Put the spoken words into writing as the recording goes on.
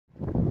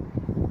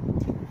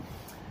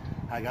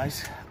Hi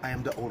guys, I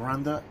am the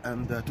all-rounder,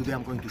 and today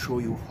I'm going to show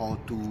you how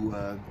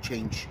to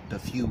change the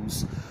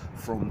fuse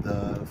from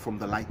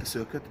the lighter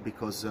circuit,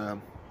 because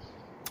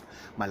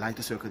my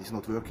lighter circuit is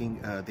not working,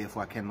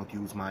 therefore I cannot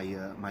use my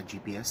my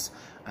GPS,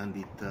 and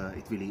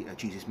it really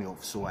cheeses me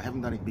off. So I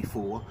haven't done it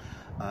before.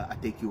 I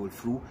take you all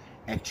through.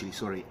 Actually,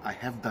 sorry, I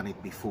have done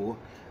it before,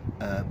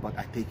 but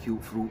I take you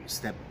through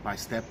step by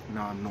step.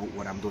 Now I know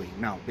what I'm doing.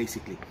 Now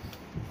basically,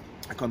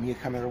 I come here,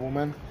 camera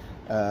woman.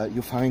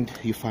 You find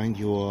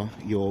your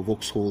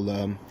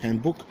Vauxhall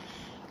handbook,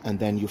 and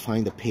then you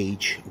find a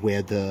page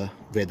where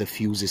the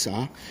fuses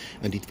are,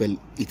 and it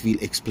will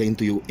explain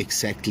to you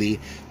exactly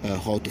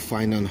how to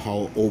find and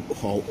how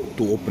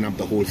to open up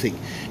the whole thing.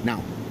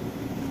 Now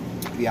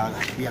we are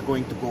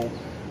going to go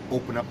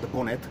open up the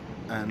bonnet,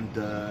 and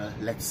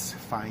let's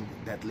find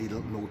that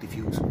little naughty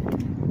fuse.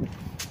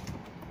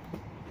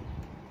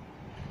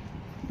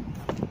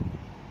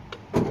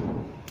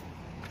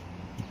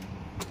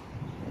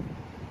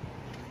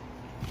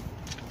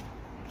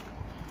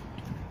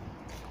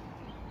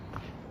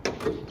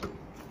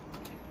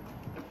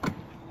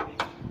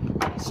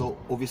 So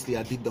obviously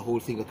I did the whole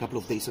thing a couple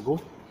of days ago,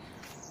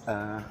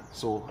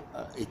 so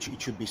it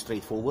should be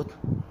straightforward.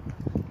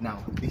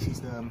 Now this is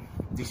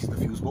the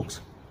fuse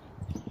box.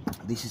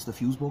 This is the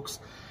fuse box,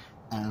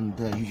 and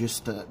you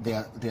just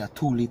there are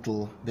two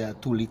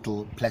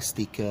little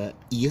plastic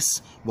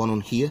ears, one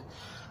on here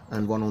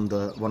and one on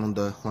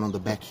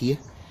the back here.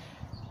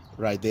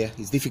 Right there.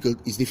 It's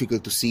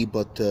difficult to see,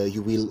 but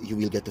you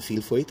will get a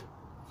feel for it.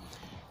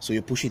 So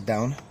you push it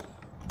down,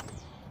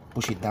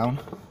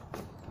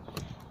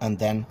 and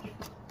then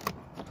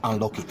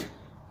unlock it.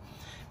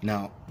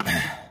 Now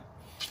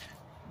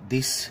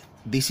this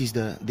is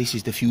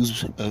the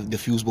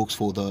fuse box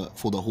for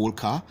the whole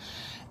car.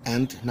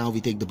 And now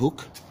we take the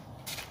book,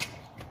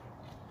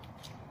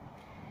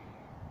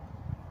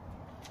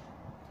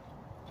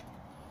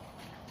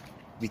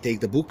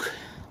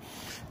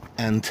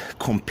 and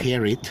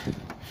compare it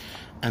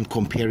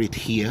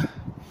here,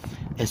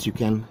 as you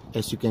can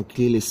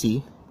clearly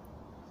see.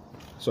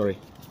 Sorry,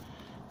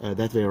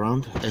 that way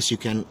around. As you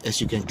can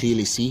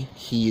clearly see,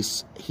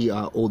 here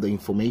are all the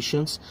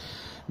informations.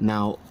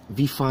 Now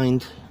we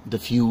find the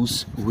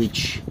fuse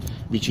which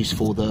is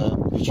for the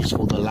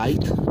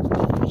lighter,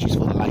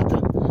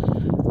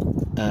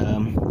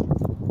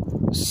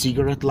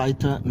 cigarette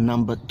lighter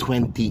number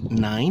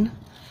 29.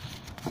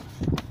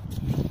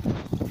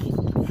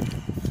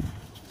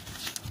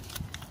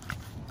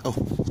 Oh,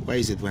 where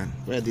is it, man?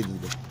 Where did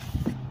it go?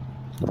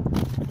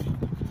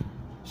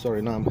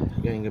 Sorry, now I'm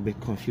getting a bit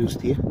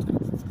confused here.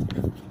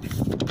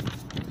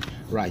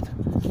 Right,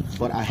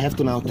 but I have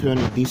to now turn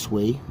it this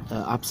way,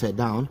 upside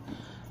down.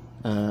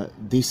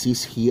 This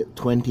is here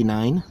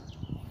 29,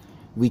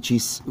 which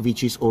is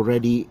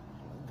already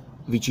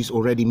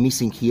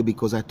missing here,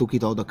 because I took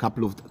it out a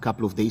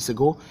couple of days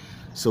ago.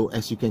 So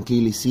as you can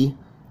clearly see,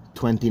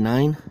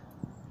 29,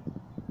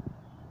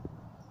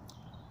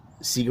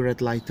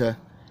 cigarette lighter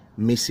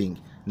missing.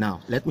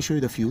 Now let me show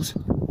you the fuse.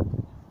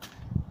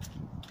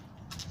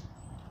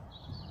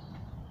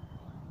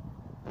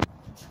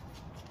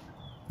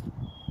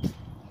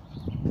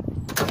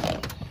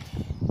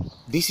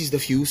 This is the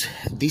fuse.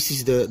 This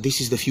is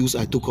the fuse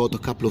I took out a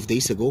couple of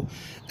days ago,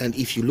 and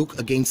if you look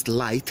against the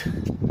light,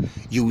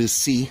 you will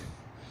see.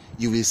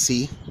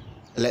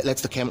 Let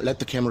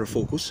the camera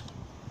focus.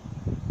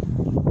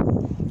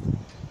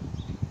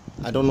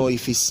 I don't know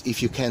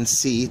if you can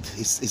see it.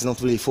 It's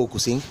not really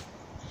focusing,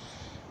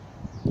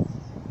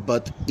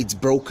 but it's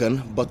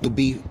broken. But to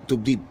be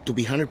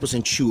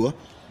 100% sure,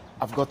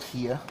 I've got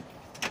here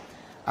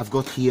a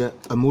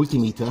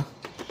multimeter,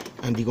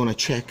 and we're gonna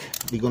check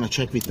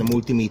with the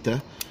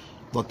multimeter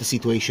what the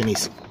situation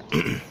is.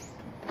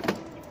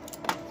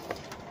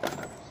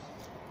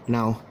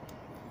 Now,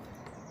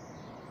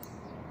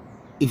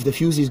 if the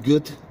fuse is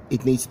good,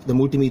 the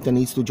multimeter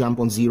needs to jump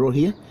on 0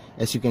 here,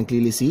 as you can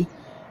clearly see,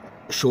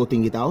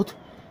 shorting it out.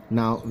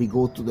 Now we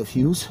go to the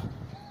fuse,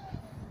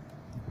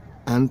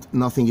 and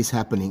nothing is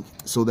happening.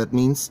 So that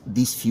means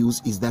this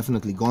fuse is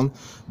definitely gone.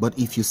 But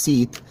if you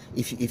see it,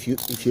 if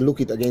you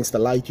look it against the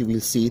light, you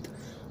will see it.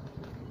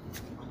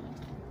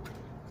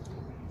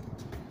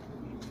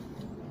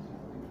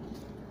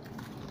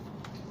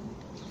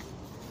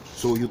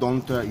 So you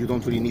don't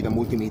really need a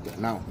multimeter.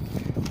 Now,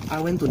 I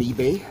went on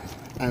eBay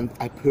and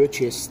I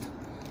purchased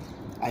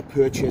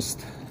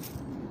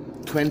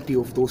 20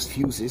 of those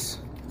fuses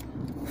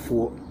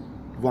for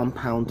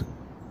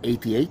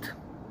 £1.88.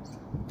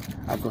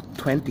 I've got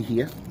 20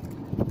 here.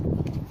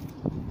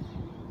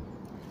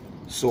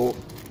 So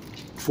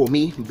for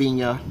me,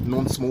 being a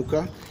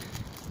non-smoker,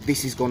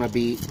 this is gonna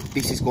be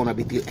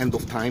till end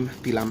of time,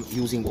 till I'm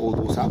using all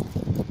those up.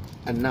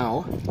 And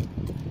now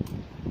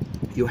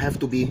you have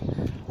to be,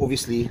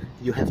 obviously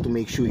you have to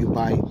make sure you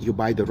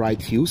buy the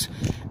right fuse.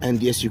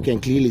 And yes, you can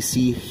clearly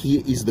see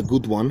here is the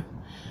good one,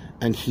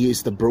 and here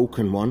is the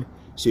broken one.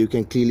 So you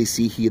can clearly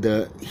see here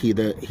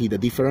the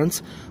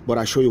difference. But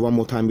I'll show you one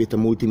more time with the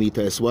multimeter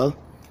as well.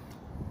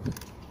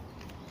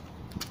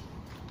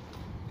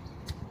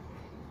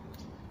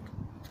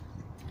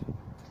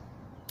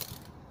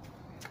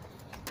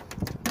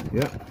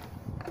 Yeah.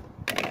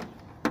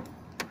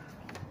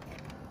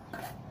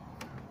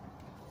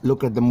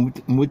 Look at the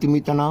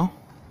multimeter now.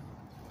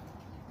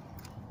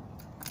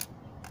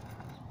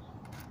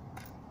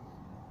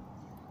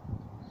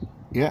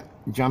 Yeah,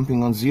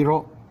 jumping on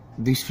 0.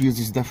 This fuse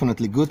is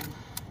definitely good.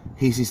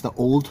 His is the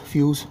old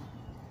fuse.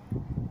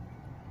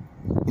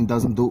 It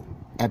doesn't do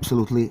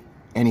absolutely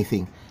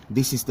anything.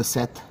 This is the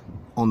set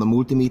on the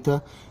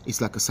multimeter.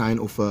 It's like a sign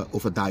of a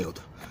diode.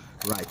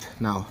 Right,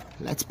 now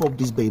let's pop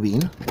this baby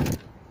in.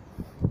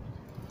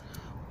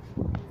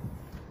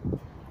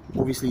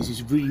 Obviously, this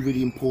is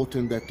really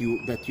important that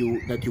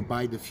you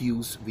buy the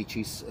fuse which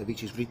is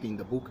written in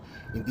the book.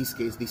 In this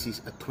case, this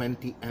is a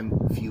 20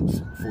 amp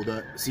fuse for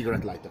the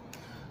cigarette lighter.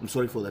 I'm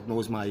sorry for that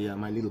noise. My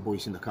little boy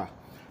is in the car.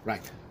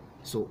 Right,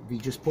 so we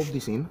just pop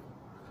this in.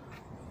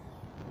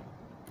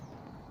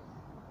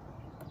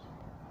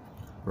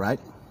 Right.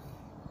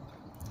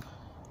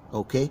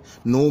 Okay.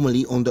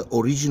 Normally on the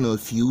original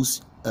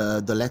fuse,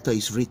 the letter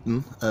is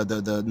written,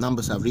 the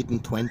numbers are written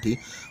 20,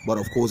 but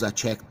of course I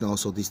checked now,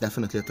 so this is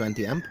definitely a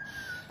 20 amp.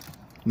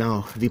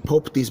 Now we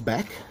pop this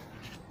back.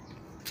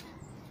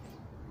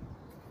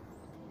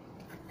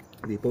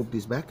 We pop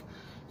this back.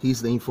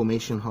 Here's the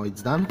information how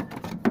it's done.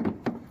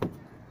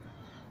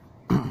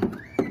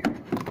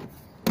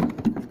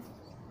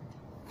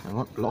 I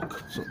want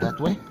lock, so that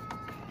way.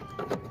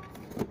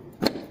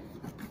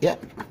 Yeah.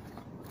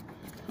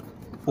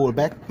 All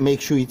back. Make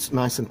sure it's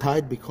nice and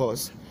tight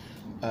because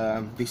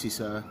this is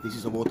a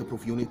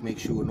waterproof unit. Make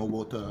sure no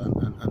water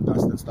and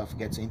dust and stuff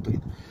gets into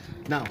it.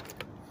 Now,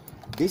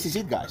 this is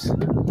it, guys.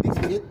 This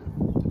is it.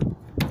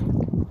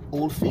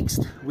 All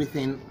fixed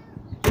within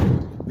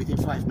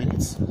 5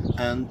 minutes,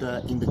 and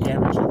in the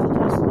garage it will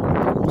cost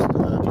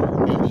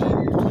maybe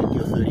 20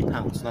 or 30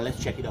 pounds. Now let's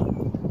check it out.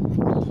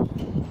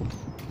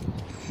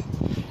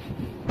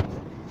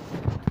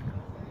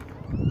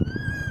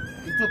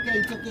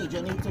 It's okay,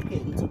 Jenny. It's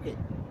okay. It's okay.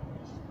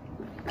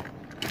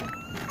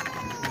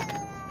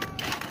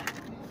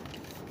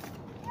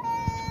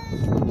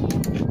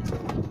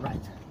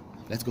 Right,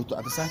 let's go to the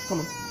other side. Come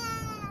on.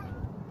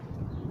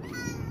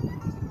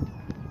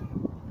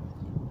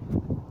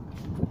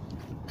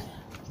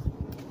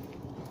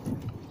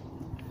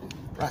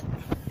 Right,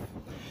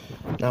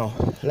 now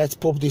let's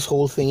pop this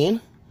whole thing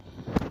in.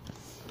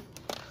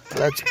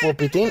 Let's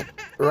pop it in.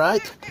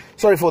 Right,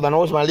 sorry for the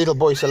noise. My little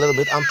boy is a little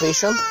bit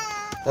impatient,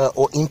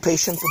 or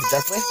impatient, put it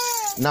that way.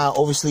 Now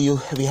obviously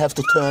we have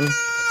to turn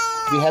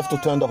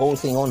the whole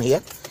thing on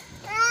here,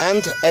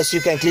 and as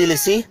you can clearly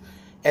see,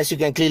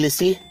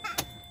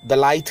 the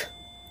light,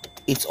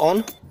 it's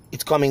on,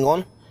 it's coming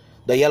on,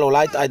 the yellow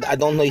light. I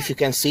don't know if you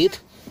can see it.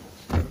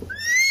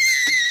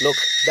 Look,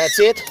 that's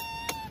it.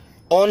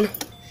 On,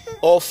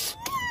 off,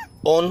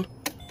 on,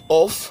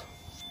 off.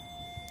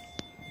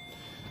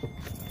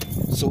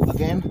 So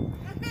again,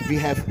 we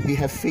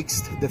have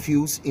fixed the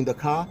fuse in the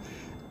car,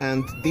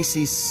 and this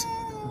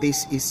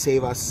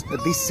saved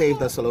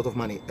us a lot of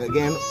money.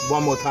 Again,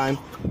 one more time,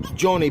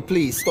 Johnny,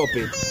 please stop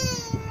it.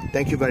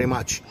 Thank you very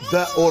much.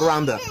 The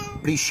all-rounder.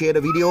 Please share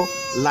the video,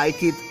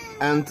 like it,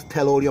 and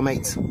tell all your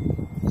mates.